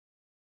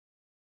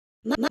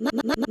Mangee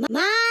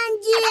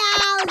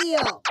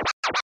audio.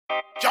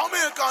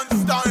 Jamaican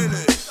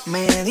style.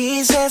 Me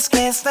dices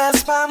que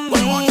estás pa'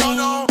 mí,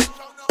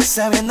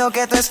 sabiendo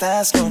que tú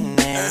estás con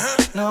él.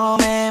 No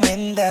me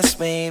mientas,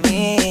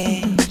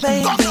 baby.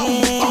 Baby,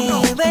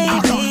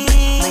 baby.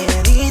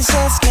 Me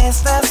dices que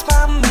estás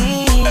pa'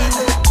 mí,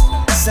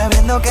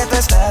 sabiendo que tú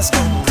estás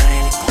con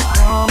él.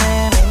 No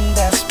me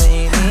mientas,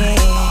 baby.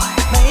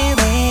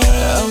 Baby.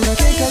 Ahora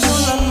que cayó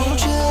la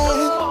noche,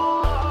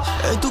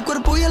 tu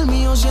cuerpo y el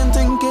mío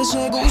sienten que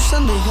se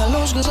gustan.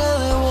 Déjalos que se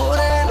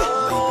devoren,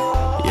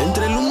 y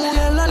entre el humo y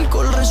el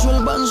alcohol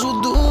resuelvan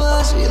sus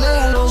dudas y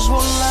déjalos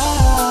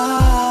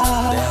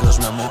volar. Déjalos,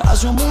 mi amor,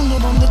 hacia un mundo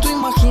donde tu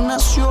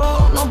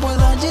imaginación no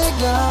pueda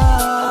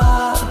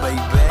llegar, baby.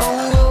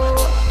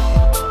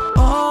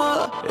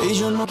 Y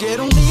yo no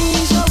quiero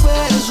ni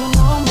saber su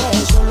nombre,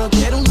 solo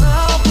quiero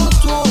una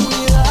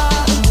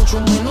oportunidad. Mucho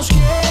menos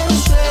quiero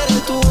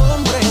ser tu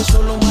hombre,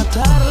 solo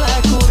matar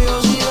la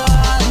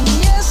curiosidad.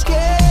 Y es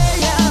que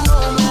ya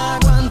no me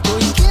aguanto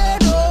y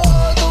quiero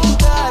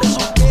tocar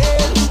su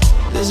piel,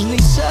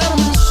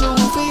 deslizarme en su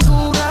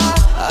figura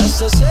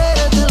hasta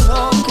hacerte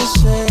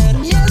enloquecer.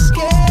 Y es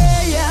que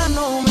ya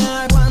no me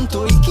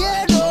aguanto y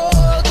quiero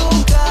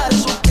tocar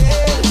su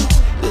piel,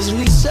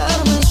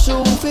 deslizarme en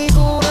su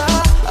figura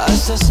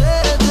hasta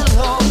hacerte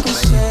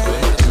enloquecer.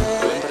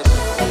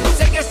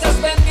 Sé que estás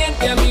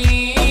pendiente a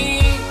mí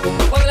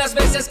por las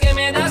veces que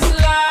me das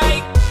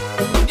like.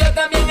 Yo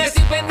también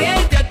estoy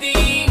pendiente a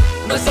ti,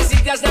 no sé si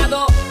te has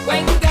dado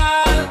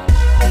cuenta.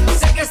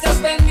 Sé que estás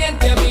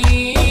pendiente a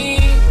mí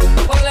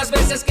por las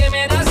veces que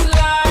me das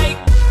like.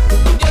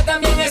 Yo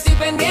también estoy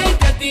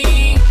pendiente a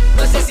ti,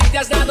 no sé si te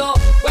has dado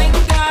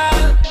cuenta.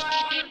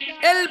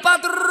 El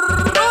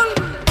patrón,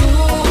 tú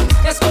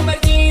te has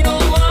convertido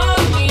a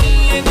mí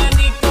en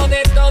adicto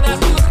de todas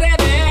tus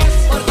redes,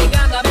 porque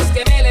cada vez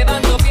que me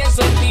levanto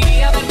pienso en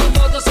ti, a ver tus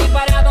fotos y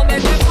para dónde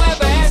te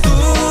mueves. Tú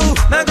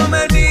me has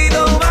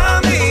convertido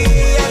a mí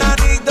en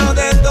adicto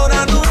de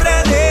todas tus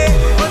redes,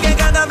 porque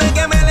cada vez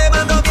que me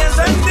levanto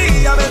pienso en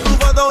ti, a ver tu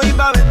foto y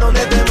pa' ver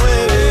dónde te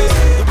mueves.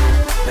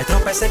 Me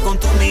tropecé con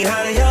tu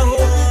mirar y aún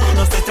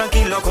no estoy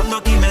tranquilo cuando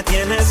aquí me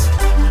tienes,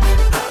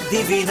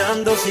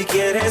 adivinando si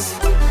quieres.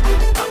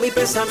 A mi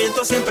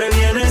pensamiento siempre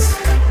vienes,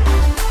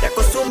 te he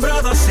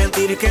acostumbrado a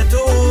sentir que tú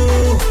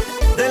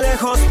de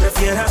lejos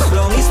prefieras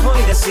lo mismo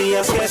y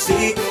decías que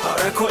sí,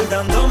 ahora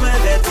acordándome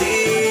de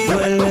ti.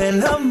 Duele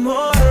el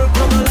amor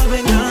como la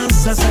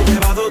venganza se ha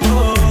llevado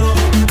todo,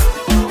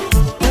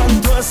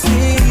 tanto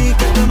así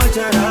que te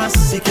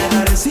marcharás y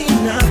quedaré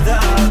sin nada.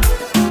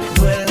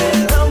 Duele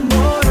el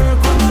amor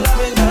cuando la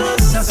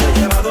venganza se ha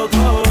llevado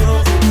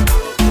todo,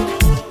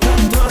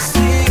 tanto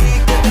así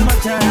que te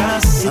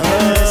marcharás y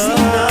quedaré sin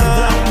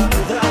nada.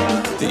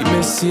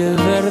 Dime si es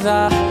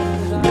verdad,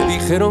 me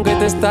dijeron que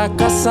te estás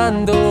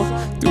casando.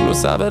 Tú no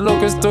sabes lo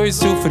que estoy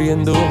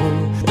sufriendo,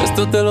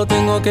 esto te lo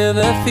tengo que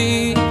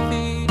decir.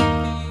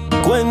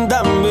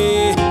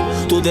 Cuéntame,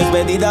 tu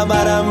despedida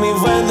para mí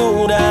fue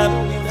dura.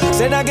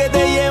 Cena que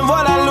te llevo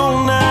a la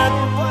luna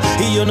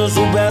y yo no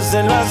supe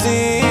hacerlo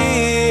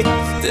así.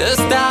 Te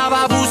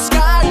estaba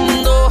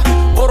buscando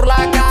por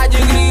la calle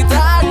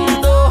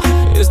gritando,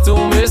 esto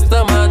me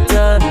está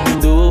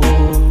matando.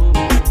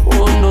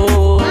 Oh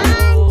no.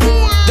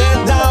 Te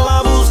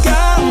estaba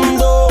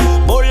buscando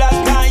por las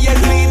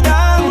calles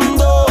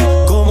gritando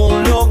como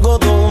un loco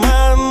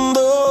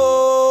tomando.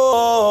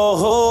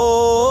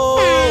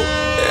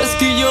 Es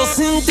que yo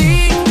sin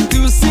ti,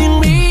 tú sin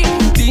mí,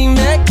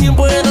 dime quién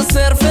puede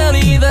ser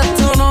feliz.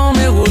 Esto no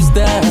me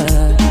gusta,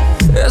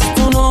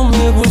 esto no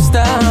me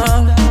gusta.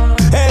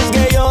 Es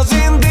que yo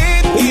sin ti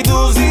y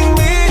tú sin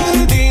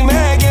mí,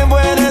 dime quién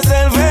puede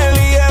ser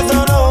feliz.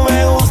 Eso no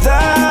me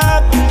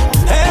gusta,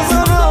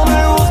 eso no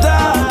me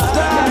gusta.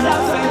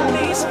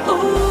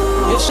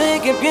 Yo sé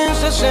que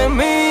piensas en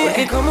mí,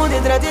 porque como te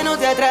traté no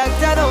te ha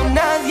tratado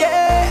nadie.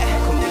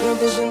 Conmigo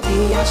te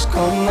sentías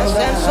cómoda,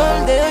 hasta el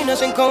sol de hoy no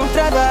has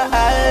encontrado a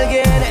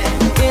alguien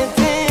que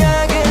te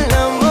haga el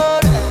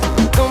amor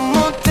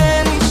como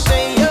te lo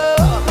hice yo,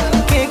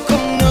 que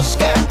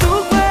conozca tu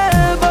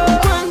cuerpo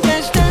cuando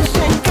estás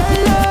en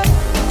calor,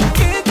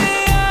 que te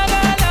haga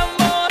el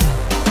amor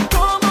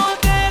como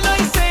te lo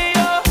hice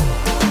yo,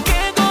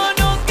 que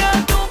conozca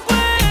tu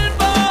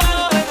cuerpo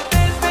cuando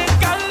estés en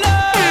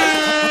calor.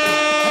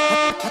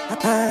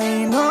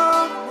 Ay no,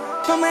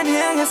 no me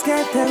niegues que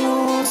te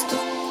gusto,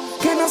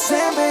 que no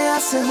se me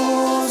hace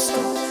justo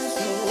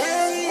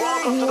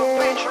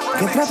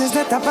que trates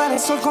de tapar el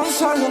sol con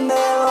solo un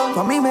dedo. Tú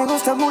a mí me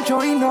gustas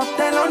mucho y no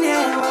te lo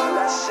niego,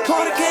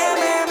 porque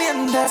me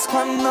mientes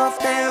cuando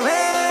te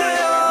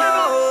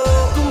veo.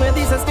 Tú me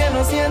dices que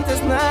no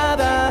sientes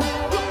nada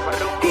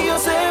y yo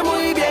sé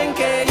muy bien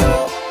que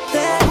yo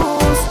te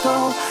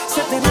gusto.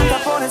 Se te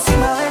nota por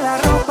encima de la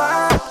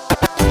ropa,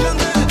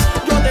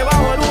 yo te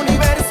bajo el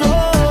universo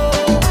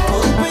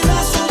por un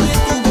pedazo de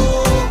tu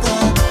boca.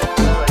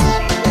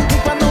 Y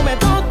cuando me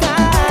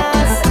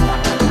tocas,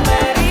 me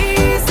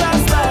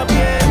erizas la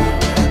piel,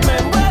 me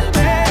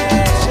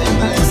envuelves.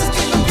 Cosas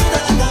que no pierda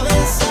la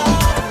cabeza.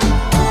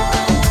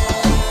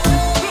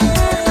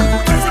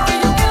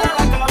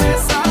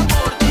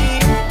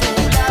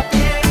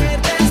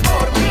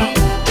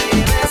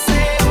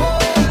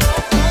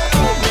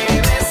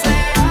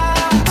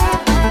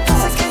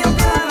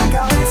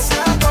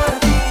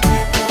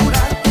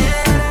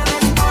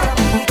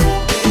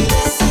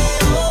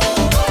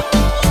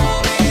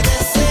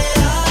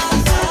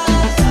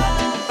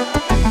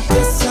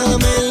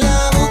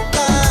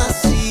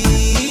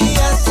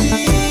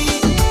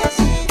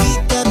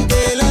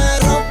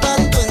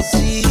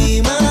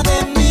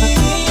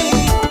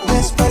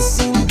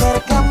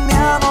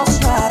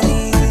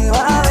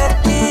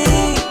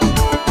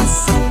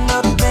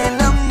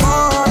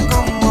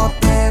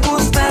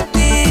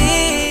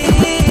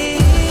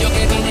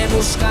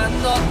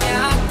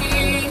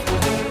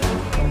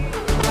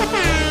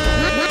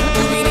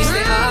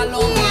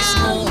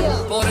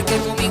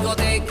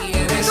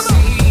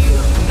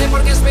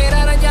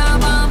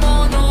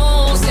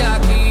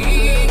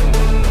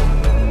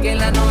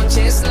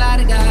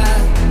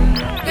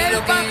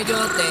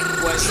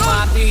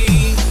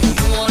 Mati,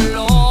 tu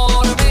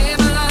olor me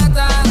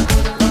mata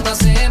cuando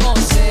hacemos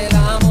el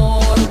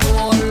amor. Tu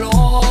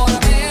olor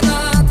me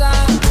mata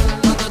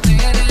cuando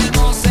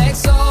tenemos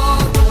sexo.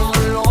 Tu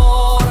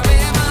olor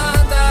me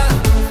mata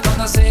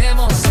cuando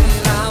hacemos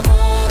el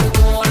amor.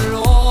 Tu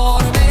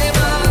olor me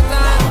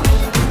mata.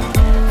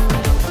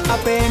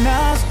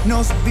 Apenas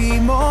nos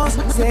vimos,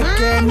 sé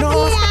que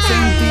nos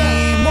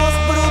sentimos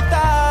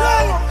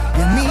brutal y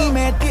a mí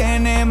me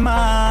tiene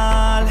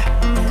mal.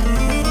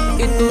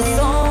 Que tú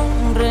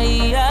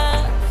sonreías,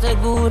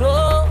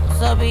 seguro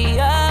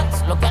sabías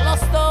lo que a los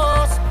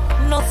dos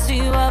nos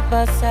iba a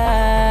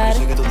pasar. Yo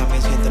sé que tú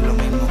también sientes lo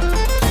mismo.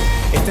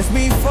 Esta es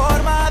mi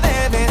forma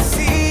de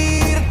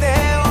decirte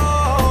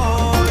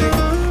hoy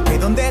que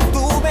donde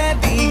tú me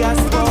digas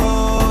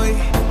voy.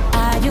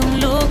 Hay un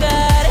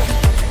lugar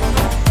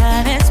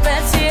tan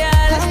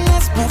especial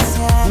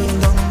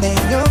donde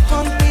yo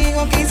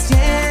contigo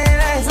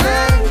quisiera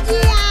estar.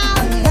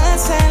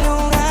 Ese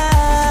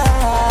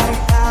lugar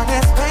tan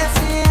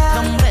especial.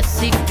 donde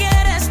si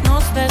quieres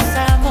nos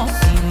besamos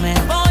y me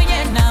voy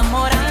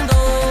enamorando.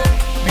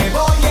 Me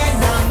voy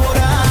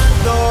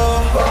enamorando.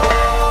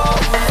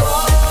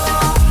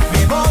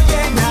 Me voy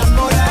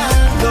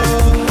enamorando.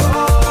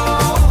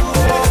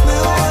 Me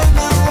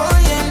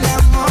voy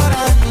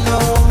enamorando.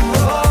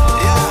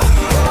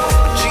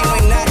 Chino y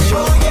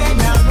Nacho. Me voy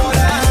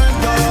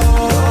enamorando.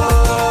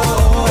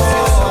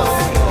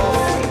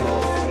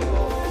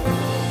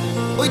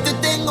 Hoy te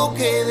tengo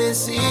que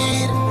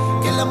decir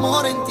que el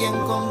amor en ti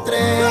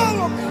encontré.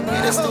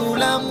 Eres tú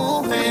la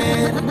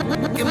mujer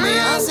que me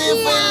hace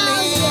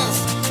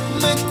feliz,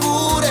 me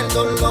cura el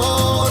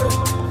dolor.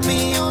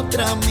 Mi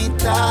otra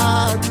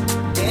mitad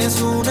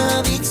es una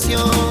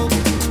adicción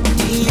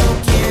y yo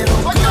quiero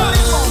más.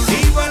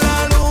 Vivo en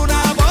la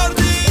luna por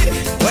ti,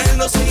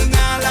 vuelo sin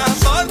alas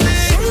por ti.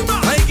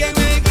 No hay quien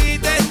me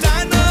quite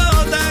esta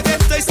nota que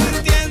estoy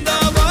sintiendo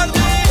por ti.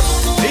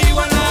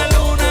 Vivo en la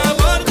luna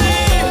por ti,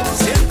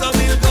 siento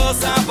mil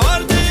cosas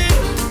por ti.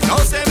 No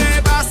se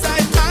me pasa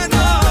esta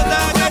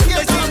nota que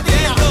estoy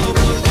sintiendo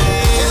por ti.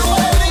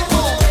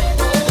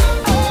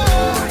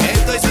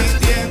 Estoy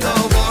sintiendo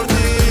por ti.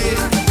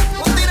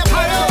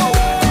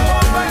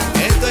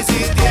 Estoy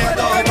sintiendo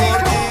por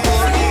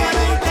ti.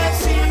 Te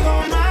sigo,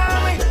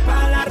 mami,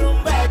 para la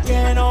rumba que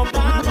nos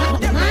vamos.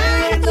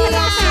 Viviendo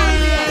la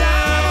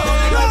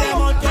soledad, de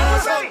amor que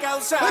nos ha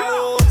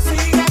causado.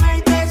 Sígueme y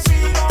te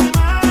sigo,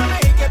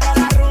 mami, que para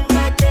la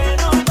rumba que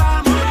nos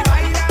vamos.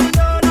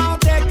 Bailando no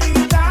te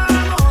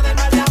quitamos del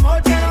mal de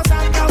amor que nos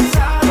han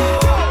causado.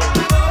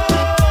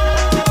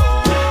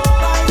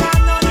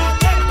 Bailando no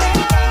te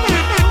quitamos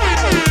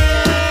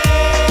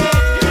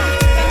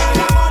del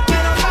amor que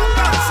nos han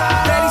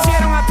causado. Te lo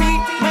hicieron a ti,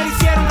 me lo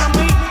hicieron a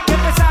mí. Que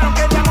pensaron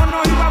que de amor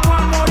nos íbamos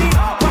a morir.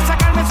 Voy a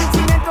sacarme el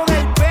sufrimiento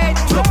del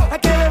pecho. Hay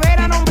que beber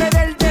a nombre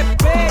del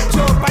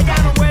despecho. Pa' allá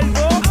no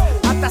vuelvo.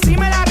 Hasta si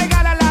me la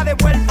regala la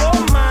devuelvo.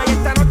 Ma, y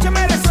esta noche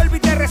me resuelvo y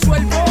te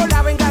resuelvo.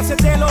 La venganza es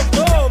de los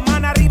dos.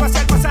 Man arriba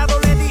hacia el pasado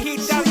le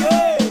dijiste adiós.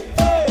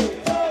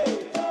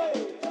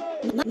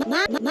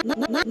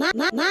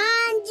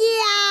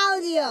 Mangee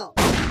audio.